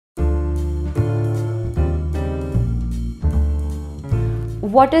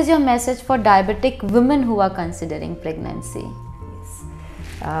what is your message for diabetic women who are considering pregnancy?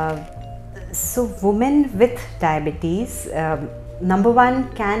 So women with diabetes, number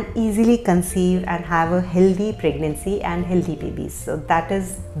one, can easily conceive and have a healthy pregnancy and healthy babies. So that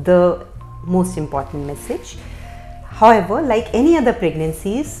is the most important message. However, like any other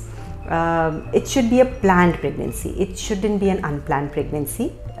pregnancies, it should be a planned pregnancy. It shouldn't be an unplanned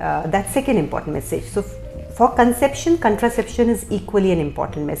pregnancy. That's second important message. So for conception, contraception is equally an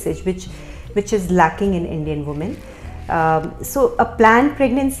important message, which is lacking in Indian women. So a planned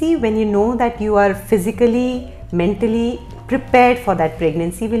pregnancy, when you know that you are physically, mentally prepared for that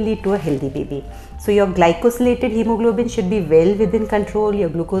pregnancy, will lead to a healthy baby. So your glycosylated hemoglobin should be well within control, your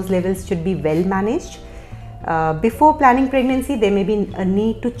glucose levels should be well managed. Before planning pregnancy, there may be a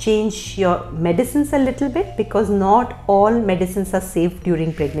need to change your medicines a little bit, because not all medicines are safe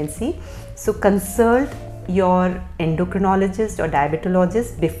during pregnancy. So consult your endocrinologist or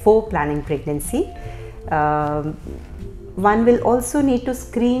diabetologist before planning pregnancy. One will also need to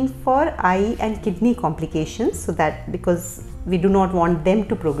screen for eye and kidney complications, so that, because we do not want them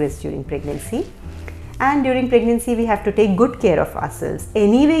to progress during pregnancy. And during pregnancy, we have to take good care of ourselves.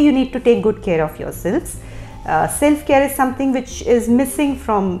 Anyway, you need to take good care of yourselves. Self-care is something which is missing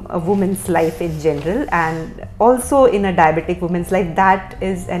from a woman's life in general, and also in a diabetic woman's life, that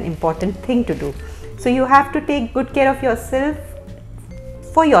is an important thing to do. So you have to take good care of yourself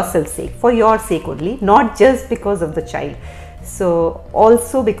for yourself's sake, for your sake only, not just because of the child. So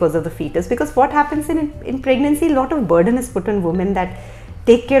also because of the fetus, because what happens in pregnancy, a lot of burden is put on women, that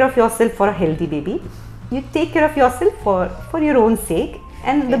take care of yourself for a healthy baby. You take care of yourself for your own sake,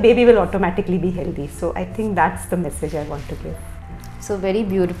 and the baby will automatically be healthy. So I think that's the message I want to give. So very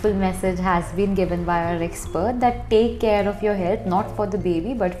beautiful message has been given by our expert, that take care of your health, not for the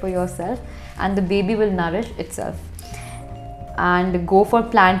baby but for yourself, and the baby will nourish itself. And go for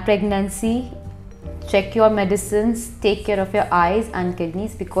planned pregnancy, check your medicines, take care of your eyes and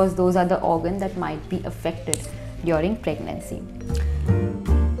kidneys, because those are the organs that might be affected during pregnancy.